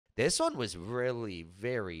This one was really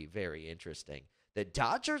very, very interesting. The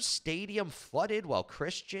Dodgers Stadium flooded while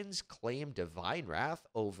Christians claim divine wrath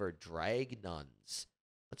over drag nuns.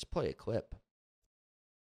 Let's play a clip.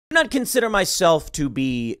 I do not consider myself to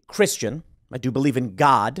be Christian. I do believe in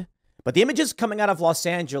God. But the images coming out of Los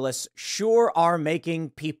Angeles sure are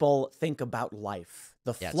making people think about life.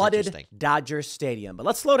 The flooded Dodger Stadium. But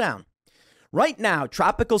let's slow down. Right now,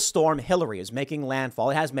 Tropical Storm Hillary is making landfall.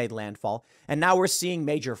 It has made landfall. And now we're seeing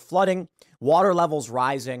major flooding, water levels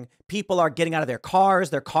rising. People are getting out of their cars.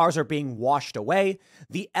 Their cars are being washed away.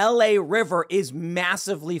 The LA River is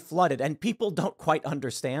massively flooded, and people don't quite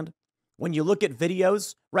understand. When you look at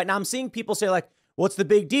videos, right now I'm seeing people say like, what's the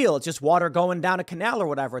big deal? It's just water going down a canal or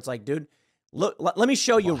whatever. It's like, dude, look, let me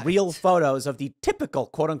show you real photos of the typical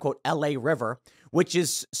quote unquote LA River, which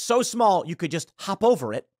is so small you could just hop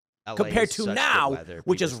over it. LA compared to now,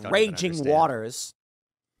 which is raging waters.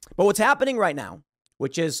 But what's happening right now,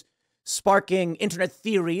 which is sparking internet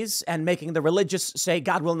theories and making the religious say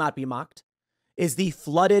God will not be mocked, is the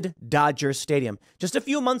flooded Dodger Stadium. Just a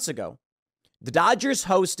few months ago, the Dodgers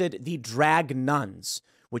hosted the Drag Nuns,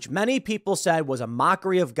 which many people said was a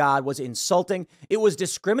mockery of God, was insulting. It was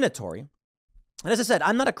discriminatory. And as I said,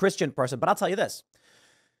 I'm not a Christian person, but I'll tell you this.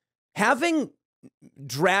 Having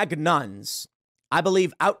drag nuns, I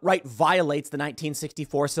believe, outright violates the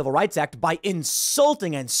 1964 Civil Rights Act by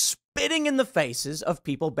insulting and spitting in the faces of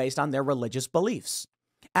people based on their religious beliefs.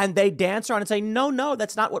 And they dance around and say, no,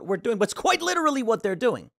 that's not what we're doing. But it's quite literally what they're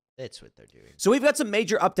doing. It's what they're doing. So we've got some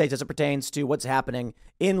major updates as it pertains to what's happening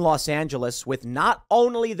in Los Angeles with not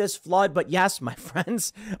only this flood, but yes, my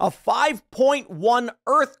friends, a 5.1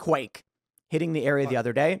 earthquake hitting the area the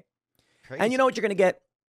other day. Crazy. And you know what you're going to get?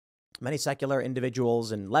 Many secular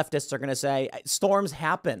individuals and leftists are going to say storms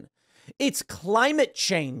happen. It's climate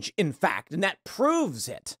change, in fact, and that proves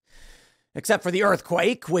it. Except for the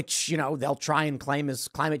earthquake, which, you know, they'll try and claim is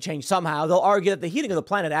climate change somehow. They'll argue that the heating of the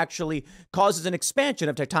planet actually causes an expansion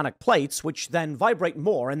of tectonic plates, which then vibrate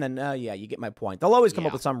more. And then, yeah, you get my point. They'll always come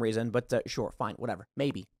up with some reason, but sure, fine, whatever,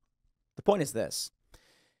 maybe. The point is this.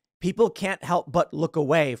 People can't help but look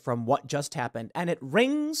away from what just happened. And it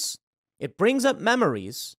brings up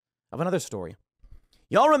memories of another story.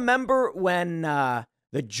 Y'all remember when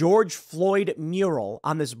the George Floyd mural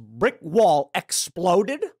on this brick wall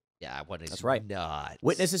exploded? Yeah, what is That's right. Nuts.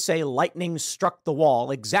 Witnesses say lightning struck the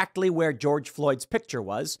wall exactly where George Floyd's picture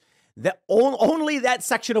was. That only that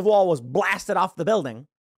section of wall was blasted off the building.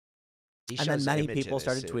 And then many people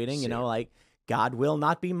started tweeting, you know, like, God will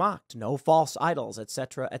not be mocked. No false idols,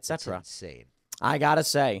 etc., etc. That's insane. I gotta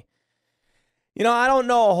say, you know, I don't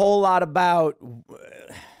know a whole lot about...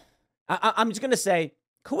 I'm just going to say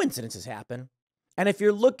coincidences happen. And if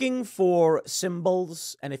you're looking for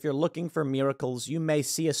symbols and if you're looking for miracles, you may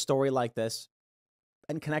see a story like this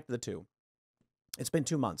and connect the two. It's been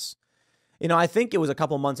 2 months. You know, I think it was a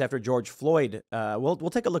couple months after George Floyd. We'll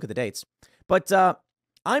take a look at the dates. But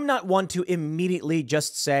I'm not one to immediately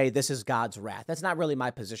just say this is God's wrath. That's not really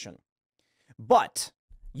my position. But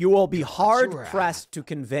you will be hard-pressed to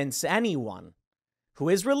convince anyone who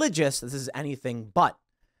is religious this is anything but.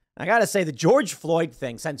 I got to say, the George Floyd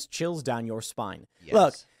thing sends chills down your spine. Yes.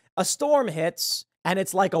 Look, a storm hits, and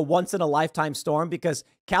it's like a once-in-a-lifetime storm because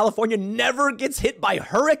California never gets hit by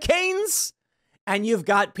hurricanes. And you've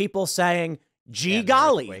got people saying, gee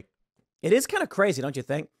golly. It is kind of crazy, don't you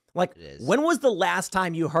think? Like, when was the last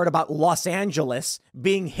time you heard about Los Angeles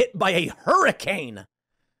being hit by a hurricane?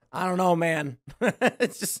 I don't know, man.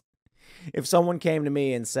 It's just... If someone came to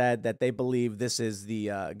me and said that they believe this is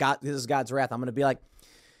God's wrath, I'm going to be like,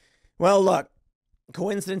 well, look,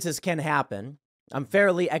 coincidences can happen. I'm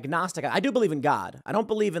fairly agnostic. I do believe in God. I don't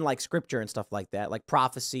believe in like scripture and stuff like that, like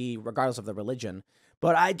prophecy, regardless of the religion.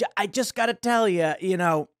 But I just got to tell you, you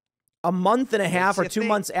know, a month and a half or 2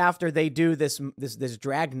 months after they do this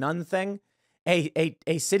drag nun thing,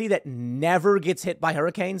 a city that never gets hit by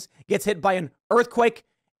hurricanes gets hit by an earthquake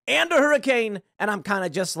and a hurricane. And I'm kind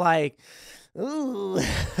of just like, ooh.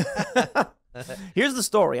 Here's the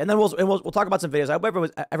story, and then we'll talk about some videos. I hope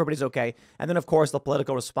everybody's okay. And then, of course, the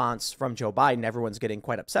political response from Joe Biden, everyone's getting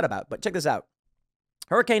quite upset about. But check this out.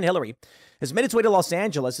 Hurricane Hillary has made its way to Los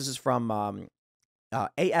Angeles. This is from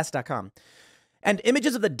AS.com. And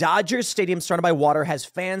images of the Dodgers Stadium surrounded by water has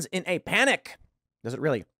fans in a panic. Does it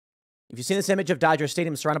really? If you've seen this image of Dodger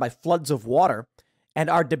Stadium surrounded by floods of water and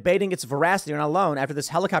are debating its veracity or not alone after this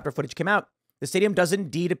helicopter footage came out, the stadium does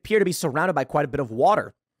indeed appear to be surrounded by quite a bit of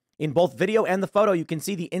water. In both video and the photo, you can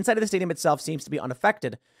see the inside of the stadium itself seems to be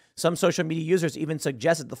unaffected. Some social media users even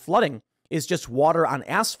suggested the flooding is just water on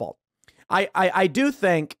asphalt. I do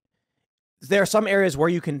think there are some areas where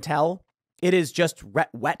you can tell it is just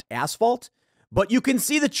wet asphalt, but you can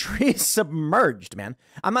see the trees submerged, man.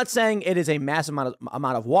 I'm not saying it is a massive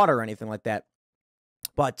amount of water or anything like that,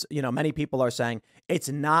 but, you know, many people are saying it's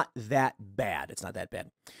not that bad. It's not that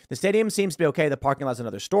bad. The stadium seems to be okay. The parking lot's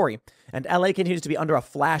another story. And LA continues to be under a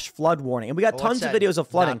flash flood warning. And we got tons of videos of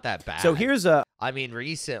flooding. Not that bad. So here's a... I mean,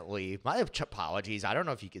 recently, my apologies. I don't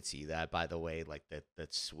know if you could see that, by the way, like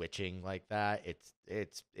that switching like that.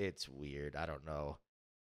 It's weird. I don't know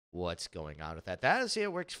what's going on with that. See,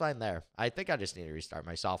 it works fine there. I think I just need to restart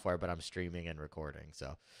my software, but I'm streaming and recording,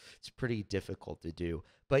 so it's pretty difficult to do.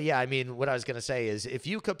 But yeah, I mean, what I was gonna say is, if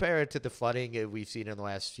you compare it to the flooding we've seen in the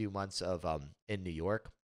last few months of in New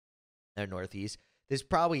York, or Northeast, this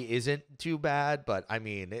probably isn't too bad, but I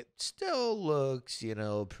mean, it still looks, you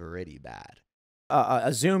know, pretty bad.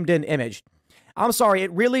 A zoomed in image. I'm sorry,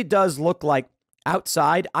 it really does look like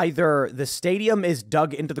outside either the stadium is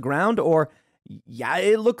dug into the ground, or yeah,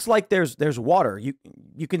 it looks like there's water.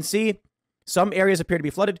 You can see some areas appear to be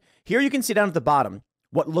flooded. Here you can see down at the bottom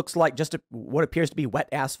what looks like what appears to be wet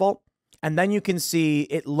asphalt. And then you can see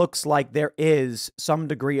it looks like there is some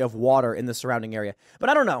degree of water in the surrounding area. But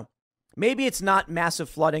I don't know. Maybe it's not massive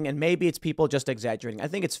flooding, and maybe it's people just exaggerating. I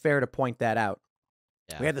think it's fair to point that out.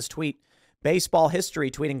 Yeah. We had this tweet, Baseball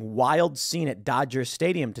History tweeting wild scene at Dodger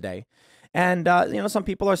Stadium today. And, you know, some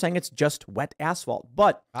people are saying it's just wet asphalt.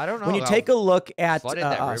 But I don't know. When you take a look at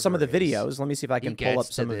some of the videos, let me see if I can pull up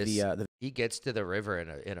some of the... He gets to the river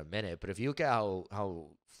in a minute. But if you look at how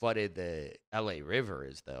flooded the L.A. River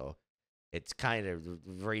is, though, it's kind of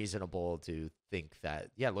reasonable to think that,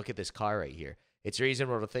 yeah, look at this car right here. It's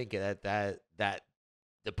reasonable to think that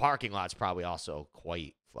the parking lot's probably also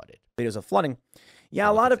quite flooded. Videos of flooding. Yeah,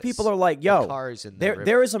 a lot of people are like, yo,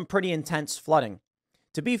 there is some pretty intense flooding.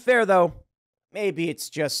 To be fair, though, maybe it's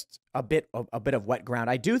just a bit of wet ground.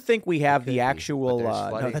 I do think we have the actual...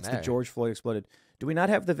 no, that's the George Floyd exploded. Do we not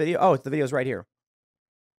have the video? Oh, the video's right here.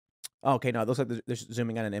 Okay, no, it looks like they're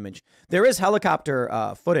zooming on an image. There is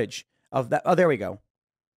helicopter footage of that. Oh, there we go.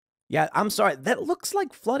 Yeah, I'm sorry. That looks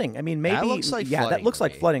like flooding. I mean, maybe... That looks like flooding. That looks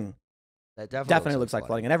like flooding. That definitely looks like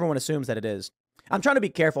flooding, and everyone assumes that it is. I'm trying to be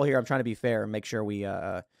careful here. I'm trying to be fair and make sure we,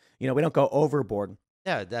 we don't go overboard.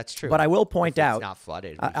 Yeah, that's true. But I will point out, it's not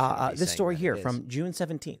flooded. This story here from June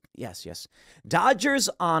 17th. Yes. Dodgers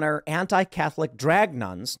honor anti-Catholic drag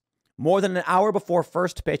nuns more than an hour before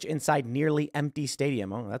first pitch inside nearly empty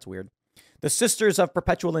stadium. Oh, that's weird. The Sisters of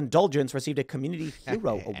Perpetual Indulgence received a Community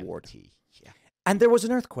Hero Award. Yeah. And there was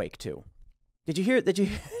an earthquake, too. Did you hear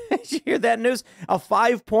that news? A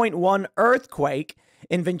 5.1 earthquake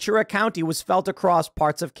in Ventura County was felt across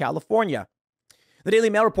parts of California. The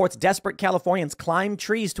Daily Mail reports desperate Californians climbed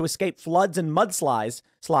trees to escape floods and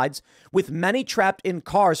mudslides, with many trapped in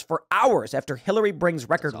cars for hours after Hillary brings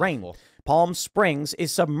record rain. Palm Springs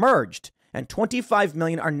is submerged, and 25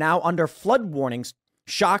 million are now under flood warnings.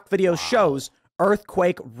 Shock video shows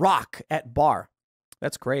earthquake rock at bar.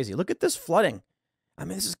 That's crazy. Look at this flooding. I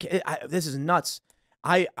mean, this is nuts.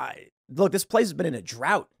 Look, this place has been in a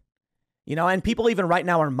drought, you know, and people even right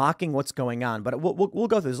now are mocking what's going on. But we'll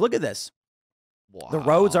go through this. Look at this. Wow. The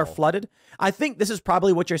roads are flooded. I think this is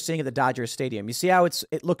probably what you're seeing at the Dodgers Stadium. You see how it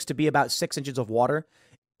looks to be about 6 inches of water?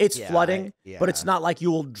 It's flooding, but it's not like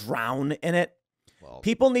you will drown in it. Well,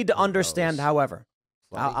 people need to understand, however,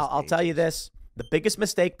 I'll tell you this. The biggest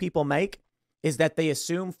mistake people make is that they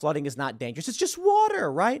assume flooding is not dangerous. It's just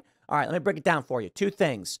water, right? All right, let me break it down for you. 2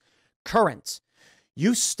 things. Currents.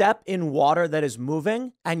 You step in water that is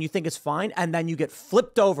moving and you think it's fine, and then you get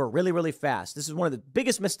flipped over really, really fast. This is one of the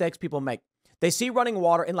biggest mistakes people make. They see running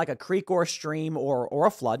water in like a creek or a stream or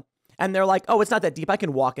a flood, and they're like, oh, it's not that deep. I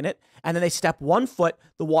can walk in it. And then they step 1 foot.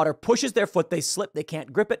 The water pushes their foot. They slip. They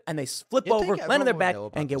can't grip it. And they flip over, land on their back,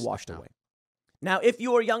 and get washed away. Now, if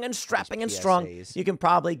you are young and strapping and strong, you can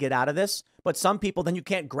probably get out of this. But some people, then you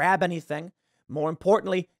can't grab anything. More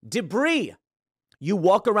importantly, debris. You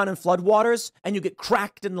walk around in floodwaters, and you get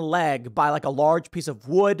cracked in the leg by like a large piece of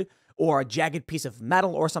wood or a jagged piece of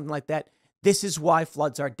metal or something like that. This is why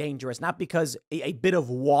floods are dangerous, not because a bit of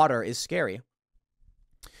water is scary.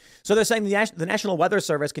 So they're saying the National Weather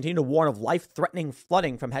Service continued to warn of life-threatening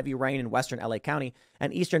flooding from heavy rain in western LA County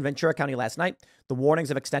and eastern Ventura County last night. The warnings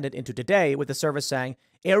have extended into today, with the service saying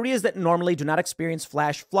areas that normally do not experience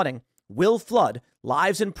flash flooding will flood.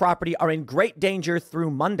 Lives and property are in great danger through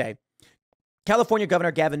Monday. California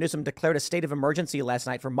Governor Gavin Newsom declared a state of emergency last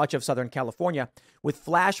night for much of Southern California, with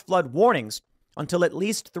flash flood warnings until at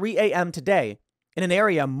least 3 a.m. today in an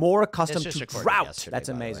area more accustomed to drought. That's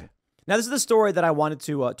amazing. Now, this is the story that I wanted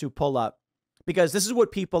to pull up, because this is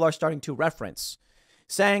what people are starting to reference,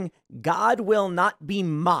 saying God will not be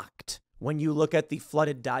mocked when you look at the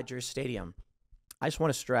flooded Dodgers Stadium. I just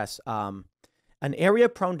want to stress, an area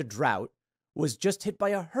prone to drought was just hit by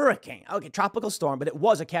a hurricane. Okay, tropical storm, but it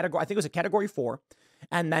was a category, I think it was a category 4.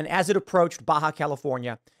 And then as it approached Baja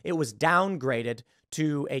California, it was downgraded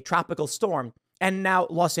to a tropical storm. And now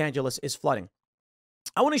Los Angeles is flooding.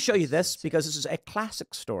 I want to show you this because this is a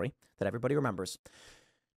classic story that everybody remembers.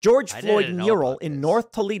 George Floyd mural in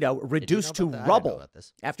North Toledo reduced to rubble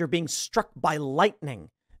after being struck by lightning.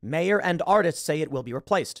 Mayor and artists say it will be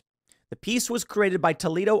replaced. The piece was created by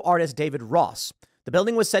Toledo artist David Ross. The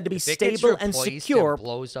building was said to be stable and secure. And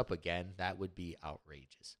blows up again, that would be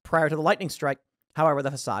outrageous. Prior to the lightning strike, however, the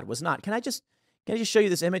facade was not. Can I just show you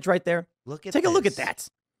this image right there? Take a look at that.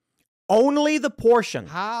 Only the portion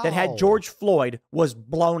that had George Floyd was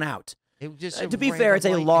blown out. It just to be fair, it's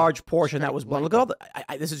a large portion that was blown. Look at all the.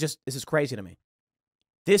 This is crazy to me.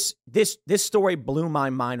 This story blew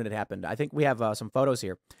my mind when it happened. I think we have some photos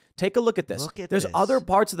here. Take a look at this. There's other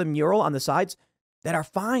parts of the mural on the sides that are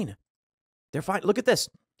fine. They're fine. Look at this.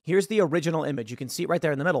 Here's the original image. You can see it right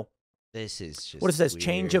there in the middle. This is just what it says,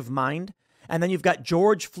 change of mind. And then you've got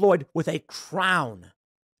George Floyd with a crown.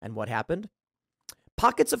 And what happened?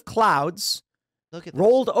 Pockets of clouds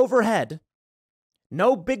rolled overhead.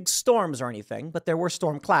 No big storms or anything, but there were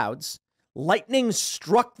storm clouds. Lightning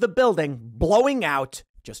struck the building, blowing out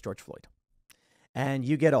just George Floyd. And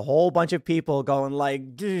you get a whole bunch of people going like,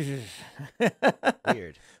 weird.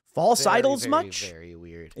 False idols much? Very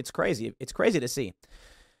weird. It's crazy. It's crazy to see.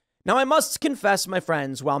 Now, I must confess, my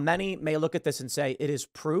friends, while many may look at this and say it is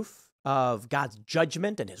proof of God's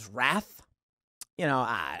judgment and his wrath,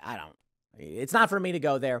 I don't. It's not for me to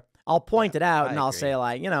go there. I'll point it out and I'll say,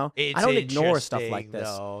 like, I don't ignore stuff like this.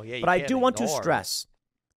 But I do want to stress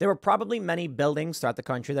there were probably many buildings throughout the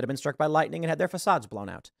country that have been struck by lightning and had their facades blown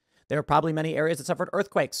out. There are probably many areas that suffered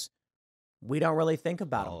earthquakes. We don't really think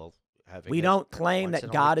about them. We don't claim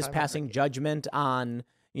that God is passing judgment on,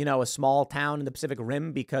 a small town in the Pacific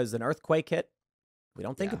Rim because an earthquake hit. We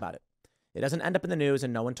don't think about it. It doesn't end up in the news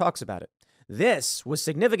and no one talks about it. This was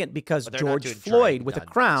significant because George Floyd with a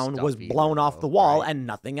crown was blown off the wall and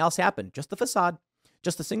nothing else happened. Just the facade.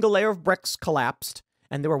 Just a single layer of bricks collapsed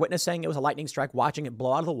and they were witnessing it was a lightning strike, watching it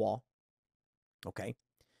blow out of the wall. Okay.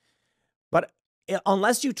 But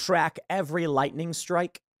unless you track every lightning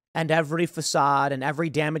strike and every facade and every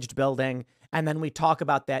damaged building, and then we talk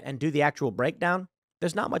about that and do the actual breakdown,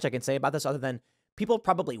 there's not much I can say about this other than people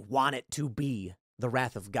probably want it to be the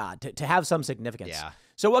wrath of God, to have some significance. Yeah.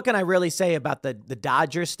 So what can I really say about the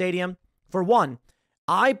Dodgers Stadium? For one,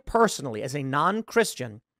 I personally, as a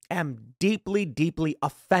non-Christian, am deeply, deeply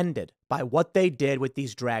offended by what they did with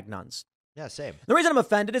these drag nuns. Yeah, same. The reason I'm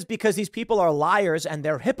offended is because these people are liars and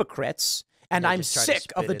they're hypocrites. And I'm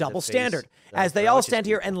sick of the double standard as they all stand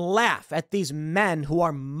here and laugh at these men who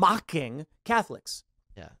are mocking Catholics.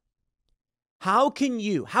 Yeah. How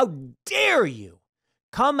dare you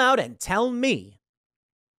come out and tell me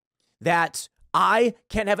that I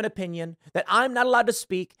can't have an opinion, that I'm not allowed to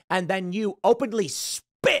speak, and then you openly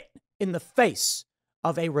spit in the face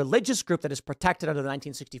of a religious group that is protected under the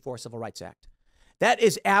 1964 Civil Rights Act? That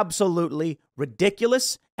is absolutely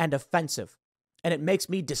ridiculous and offensive. And it makes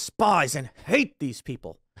me despise and hate these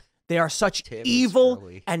people. They are such evil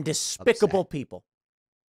and despicable people.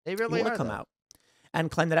 They really you want to come out and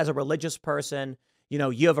claim that as a religious person,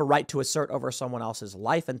 you have a right to assert over someone else's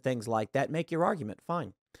life and things like that. Make your argument.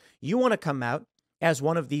 Fine. You want to come out as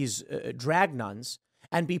one of these drag nuns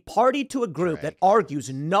and be party to a group that argues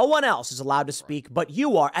no one else is allowed to speak but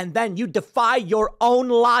you are, and then you defy your own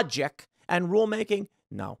logic and rulemaking?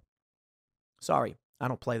 No. Sorry, I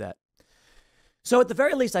don't play that. So at the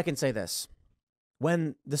very least, I can say this.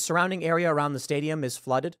 When the surrounding area around the stadium is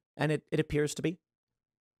flooded, and it appears to be,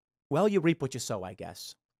 well, you reap what you sow, I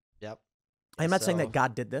guess. Yep. I am not saying that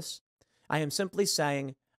God did this. I am simply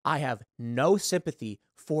saying I have no sympathy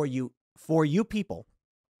for you people,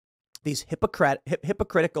 these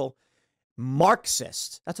hypocritical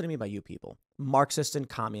Marxists. That's what I mean by you people. Marxists and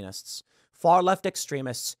communists, far left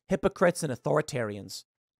extremists, hypocrites and authoritarians.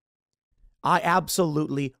 I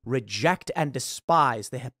absolutely reject and despise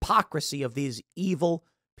the hypocrisy of these evil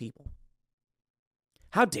people.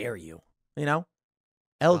 How dare you?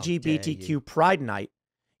 LGBTQ Pride Night.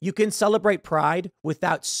 You can celebrate Pride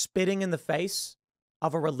without spitting in the face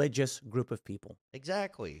of a religious group of people.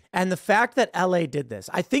 Exactly. And the fact that LA did this,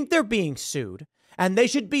 I think they're being sued, and they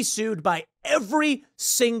should be sued by every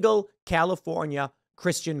single California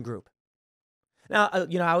Christian group. Now,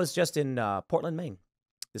 I was just in Portland, Maine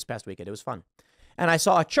this past weekend. It was fun. And I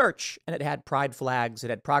saw a church, and it had pride flags. It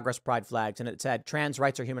had progress pride flags, and it said trans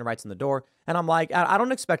rights are human rights in the door. And I'm like, I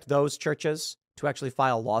don't expect those churches to actually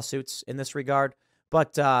file lawsuits in this regard,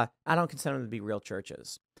 but I don't consider them to be real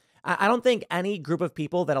churches. I don't think any group of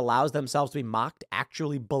people that allows themselves to be mocked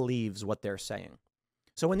actually believes what they're saying.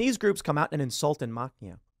 So when these groups come out and insult and mock,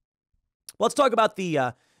 let's talk about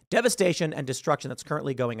the devastation and destruction that's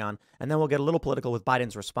currently going on, and then we'll get a little political with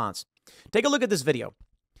Biden's response. Take a look at this video.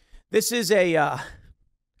 This is a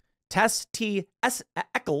Tess T. S.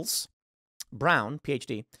 Eccles Brown,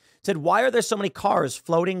 PhD, said, why are there so many cars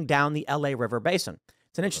floating down the LA River Basin?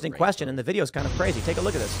 It's an interesting question, and the video is kind of crazy. Take a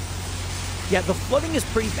look at this. Yeah, the flooding is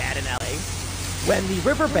pretty bad in LA when the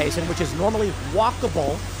river basin, which is normally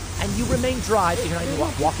walkable, and you remain dry, you're not even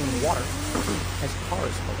walking in water, has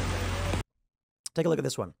cars floating there. Take a look at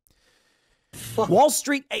this one. Wall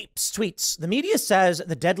Street Apes tweets, the media says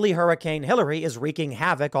the deadly Hurricane Hillary is wreaking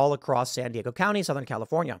havoc all across San Diego County, Southern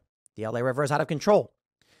California. The LA River is out of control.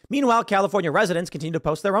 Meanwhile, California residents continue to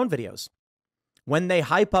post their own videos when they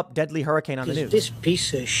hype up deadly hurricane on the news. This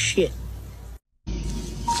piece of shit.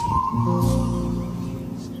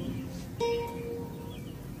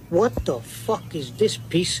 What the fuck is this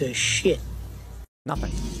piece of shit?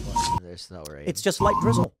 Nothing. There's no rain. It's just light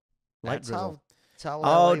drizzle. Light That's drizzle. how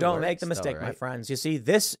Oh, LA don't works, make the mistake, though, my right? friends. You see,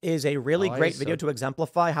 this is a really LA great is video so to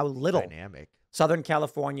exemplify how little Dynamic. Southern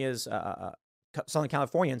Californians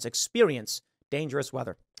experience dangerous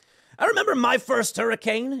weather. I remember my first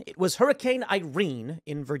hurricane. It was Hurricane Irene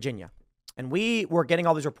in Virginia. And we were getting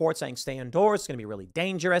all these reports saying, stay indoors. It's going to be really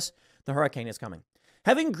dangerous. The hurricane is coming.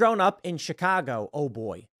 Having grown up in Chicago, oh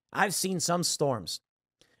boy, I've seen some storms.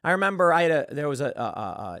 I remember we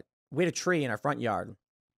had a tree in our front yard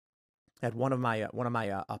at one of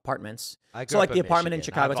my apartments. I So like grew the up in apartment in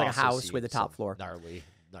Michigan. Chicago, I've it's like a also house seen with the top some floor. Gnarly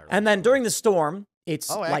And then storms. during the storm, it's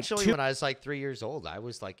Oh, like actually, when I was like 3 years old, I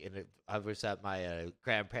was like I was at my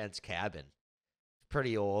grandparents' cabin.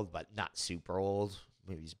 Pretty old, but not super old.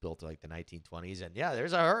 Maybe it's built in like the 1920s. And yeah,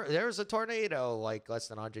 there was a tornado like less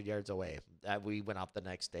than 100 yards away. We went up the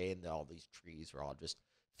next day, and all these trees were all just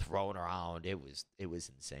thrown around. It was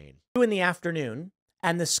insane. in the afternoon,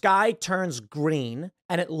 and the sky turns green,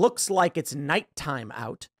 and it looks like it's nighttime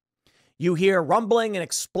out. You hear rumbling and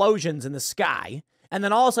explosions in the sky, and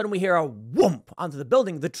then all of a sudden we hear a whoomp onto the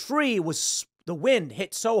building. The wind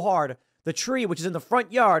hit so hard, the tree, which is in the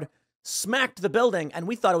front yard, smacked the building, and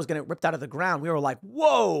we thought it was going to get ripped out of the ground. We were like,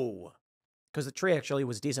 whoa, because the tree actually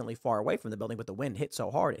was decently far away from the building, but the wind hit so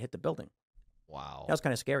hard, it hit the building. Wow. That was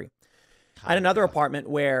kind of scary. I had another apartment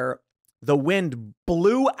where the wind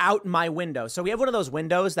blew out my window. So we have one of those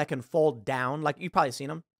windows that can fold down, like you've probably seen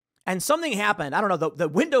them. And something happened. I don't know. The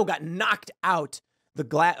window got knocked out, the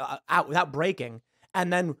glass out without breaking,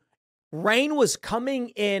 and then rain was coming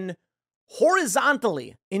in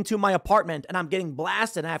horizontally into my apartment, and I'm getting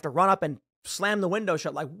blasted. And I have to run up and slam the window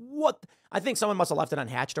shut. Like, what? I think someone must have left it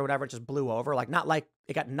unhatched or whatever. It just blew over. Like, not like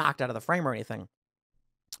it got knocked out of the frame or anything.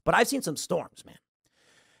 But I've seen some storms, man.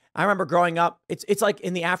 I remember growing up, it's like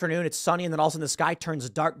in the afternoon, it's sunny, and then all of a sudden the sky turns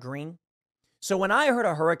dark green. So when I heard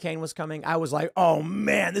a hurricane was coming, I was like, oh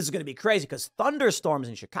man, this is going to be crazy, because thunderstorms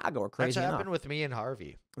in Chicago are crazy That's enough. happened with me and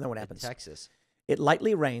Harvey. And then what in happens? Texas. It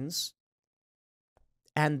lightly rains,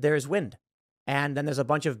 and there's wind. And then there's a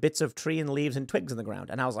bunch of bits of tree and leaves and twigs in the ground.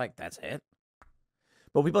 And I was like, that's it.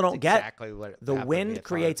 But people don't get Exactly what the happened to me wind at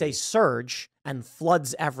creates a Harvey. surge and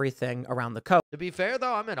floods everything aaround the coast. To be fair,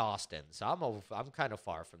 though, I'm in Austin, so I'm kind of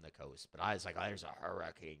far from the coast. But I was like, oh, there's a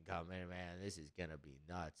hurricane coming, man. This is gonna be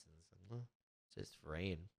nuts. And it's like, well, it's just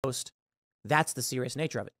rain. That's the serious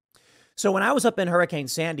nature of it. So when I was up in Hurricane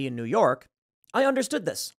Sandy in New York, I understood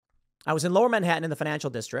this. I was in Lower Manhattan in the financial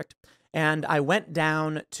district, and I went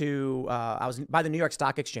down to, I was by the New York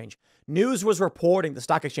Stock Exchange. News was reporting the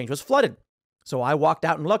stock exchange was flooded. So I walked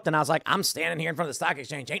out and looked, and I was like, I'm standing here in front of the stock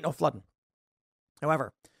exchange. Ain't no flooding.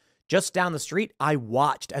 However, just down the street, I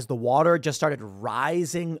watched as the water just started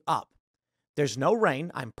rising up. There's no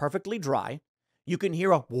rain. I'm perfectly dry. You can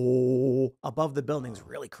hear a whoa above the buildings.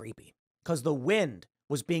 Really creepy, because the wind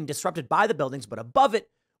was being disrupted by the buildings, but above it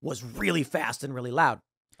was really fast and really loud.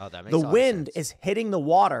 Oh, that makes The a lot of wind sense. is hitting the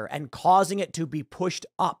water and causing it to be pushed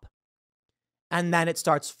up. And then it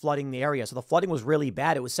starts flooding the area. So the flooding was really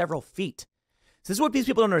bad. It was several feet. So this is what these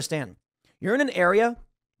people don't understand. You're in an area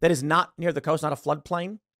that is not near the coast, not a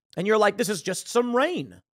floodplain, and you're like, this is just some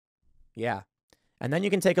rain. Yeah. And then you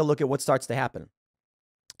can take a look at what starts to happen.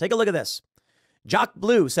 Take a look at this. Jock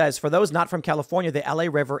Blue says, for those not from California, the LA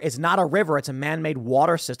River is not a river. It's a man-made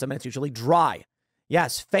water system, and it's usually dry.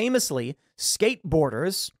 Yes, famously,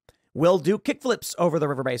 skateboarders will do kickflips over the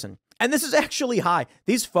river basin. And this is actually high.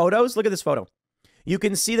 These photos, look at this photo. You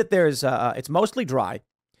can see that there's, it's mostly dry,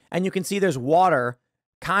 and you can see there's water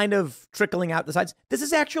kind of trickling out the sides. This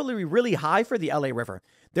is actually really high for the LA River.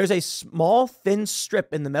 There's a small, thin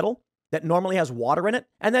strip in the middle that normally has water in it,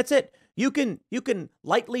 and that's it. You can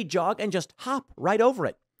lightly jog and just hop right over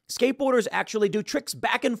it. Skateboarders actually do tricks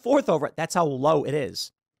back and forth over it. That's how low it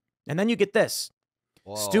is. And then you get this.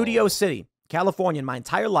 Whoa. Studio City, California. In my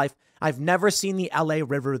entire life, I've never seen the LA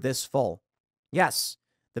River this full. Yes,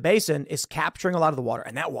 the basin is capturing a lot of the water,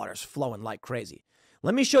 and that water's flowing like crazy.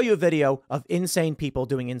 Let me show you a video of insane people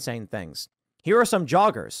doing insane things. Here are some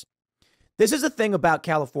joggers. This is the thing about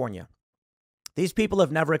California. These people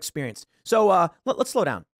have never experienced. So let's slow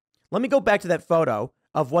down. Let me go back to that photo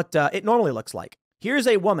of what it normally looks like. Here's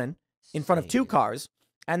a woman in front of two cars,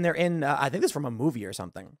 and they're in, I think this is from a movie or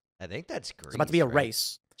something. I think that's great. It's about to be a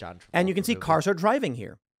race. John And you can see cars are driving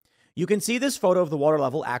here. You can see this photo of the water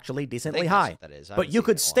level actually decently high. But you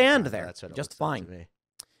could stand there just fine.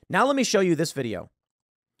 Now let me show you this video.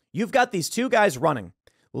 You've got these two guys running.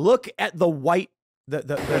 Look at the white,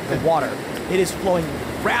 the water. It is flowing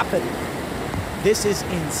rapidly. This is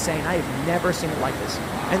insane. I have never seen it like this.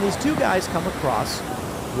 And these two guys come across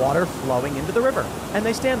water flowing into the river, and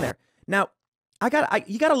they stand there. Now, you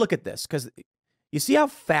got to look at this, because you see how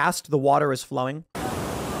fast the water is flowing?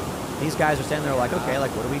 These guys are standing there like, okay, like,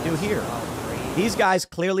 what do we do here? These guys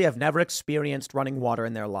clearly have never experienced running water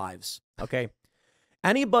in their lives, okay?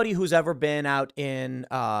 Anybody who's ever been out in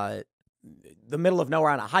the middle of nowhere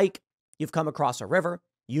on a hike, you've come across a river,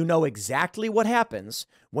 you know exactly what happens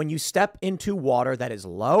when you step into water that is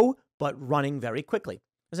low but running very quickly.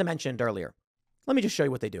 As I mentioned earlier, let me just show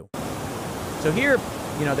you what they do. So here,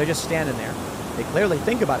 you know, they're just standing there. They clearly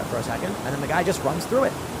think about it for a second, and then the guy just runs through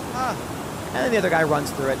it. And then the other guy runs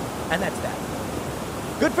through it, and that's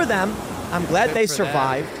that. Good for them. I'm glad they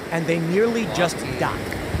survived, and they nearly just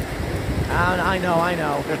died. I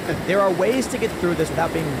know. There are ways to get through this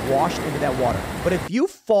without being washed into that water. But if you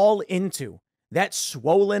fall into that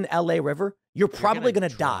swollen LA River, you're probably going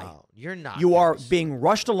to die. You're not. You are being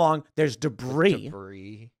rushed along. There's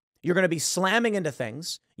debris. You're going to be slamming into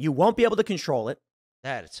things. You won't be able to control it.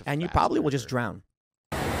 And you probably will just drown.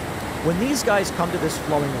 When these guys come to this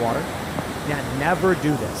flowing water, never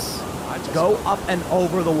do this. Go up and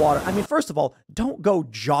over the water. I mean, first of all, don't go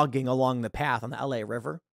jogging along the path on the LA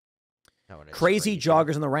River. Crazy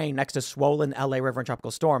joggers in the rain next to swollen LA River and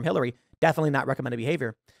tropical storm. Hillary, definitely not recommended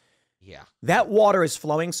behavior. Yeah. That water is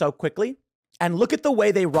flowing so quickly, and look at the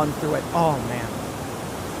way they run through it. Oh,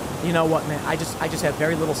 man. You know what, man? I just have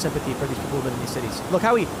very little sympathy for these people who live in these cities. Look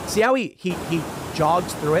how he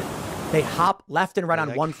jogs through it. They hop left and right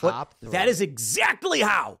on one foot. That is exactly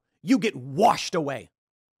how you get washed away.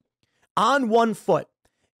 On one foot,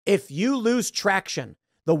 if you lose traction,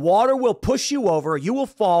 the water will push you over, you will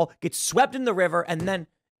fall, get swept in the river, and then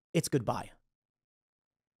it's goodbye.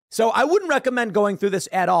 So I wouldn't recommend going through this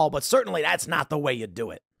at all, but certainly that's not the way you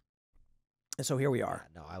do it. And so here we are.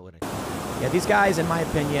 No, I wouldn't. Yeah, these guys, in my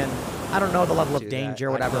opinion, I don't know the level of danger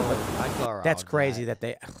or whatever, but that's crazy that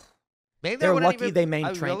they... Maybe they're lucky they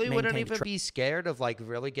maintain. I really wouldn't even be scared of like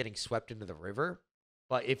really getting swept into the river.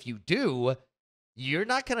 But if you do, you're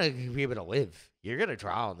not gonna be able to live. You're gonna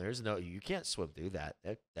drown. You can't swim through that.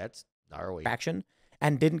 That's gnarly. Action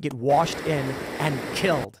and didn't get washed in and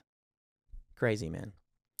killed. Crazy, man.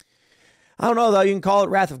 I don't know though. You can call it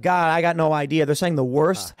wrath of God. I got no idea. They're saying the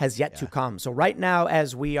worst has yet to come. So right now,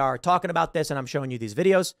 as we are talking about this and I'm showing you these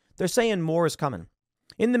videos, they're saying more is coming.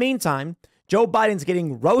 In the meantime, Joe Biden's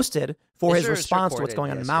getting roasted for his response to what's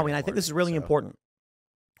going on in Maui, and I think this is really important.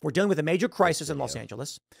 We're dealing with a major crisis in Los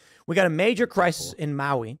Angeles. We got a major crisis in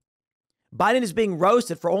Maui. Biden is being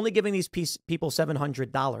roasted for only giving these people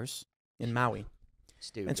 $700 in Maui.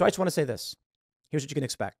 Stupid. And so I just want to say this. Here's what you can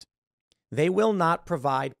expect. They will not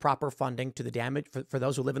provide proper funding to the damage for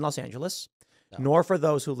those who live in Los Angeles, nor for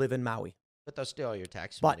those who live in Maui. But they'll steal your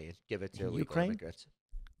tax money and give it to illegal immigrants.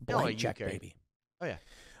 Blank check, baby. Oh, yeah.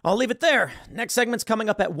 I'll leave it there. Next segment's coming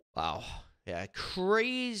up at... Wow. Yeah,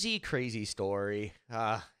 crazy story.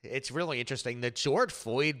 It's really interesting. The George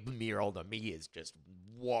Floyd mural to me is just,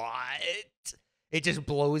 what? It just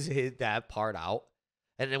blows that part out.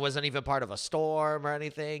 And it wasn't even part of a storm or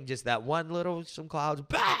anything. Just that one some clouds.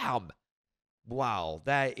 Bam! Wow,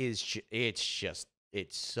 it's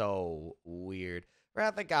so weird.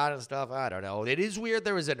 Wrath of God and stuff, I don't know. It is weird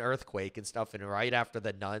there was an earthquake and stuff and right after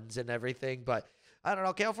the Nuns and everything, but I don't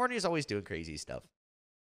know. California's always doing crazy stuff.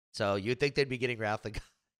 So you'd think they'd be getting Wrath of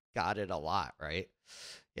God it a lot, right?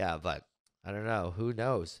 Yeah, but I don't know. Who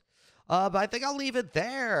knows? But I think I'll leave it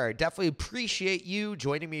there. Definitely appreciate you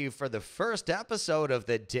joining me for the first episode of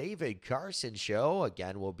the David Carson Show.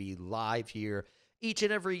 Again, we'll be live here each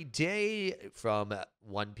and every day from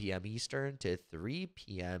 1 p.m. Eastern to 3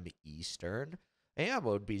 p.m. Eastern. And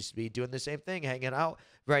we'll be doing the same thing, hanging out.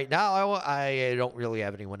 Right now, I don't really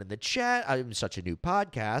have anyone in the chat. I'm such a new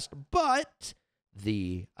podcast, but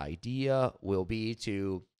the idea will be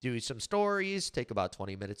to do some stories, take about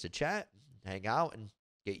 20 minutes to chat, hang out, and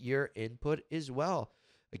get your input as well.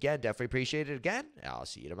 Again, definitely appreciate it again. I'll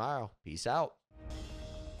see you tomorrow. Peace out.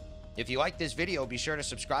 If you like this video, be sure to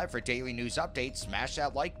subscribe for daily news updates, smash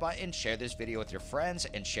that like button, share this video with your friends,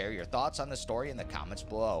 and share your thoughts on the story in the comments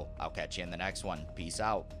below. I'll catch you in the next one. Peace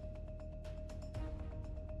out.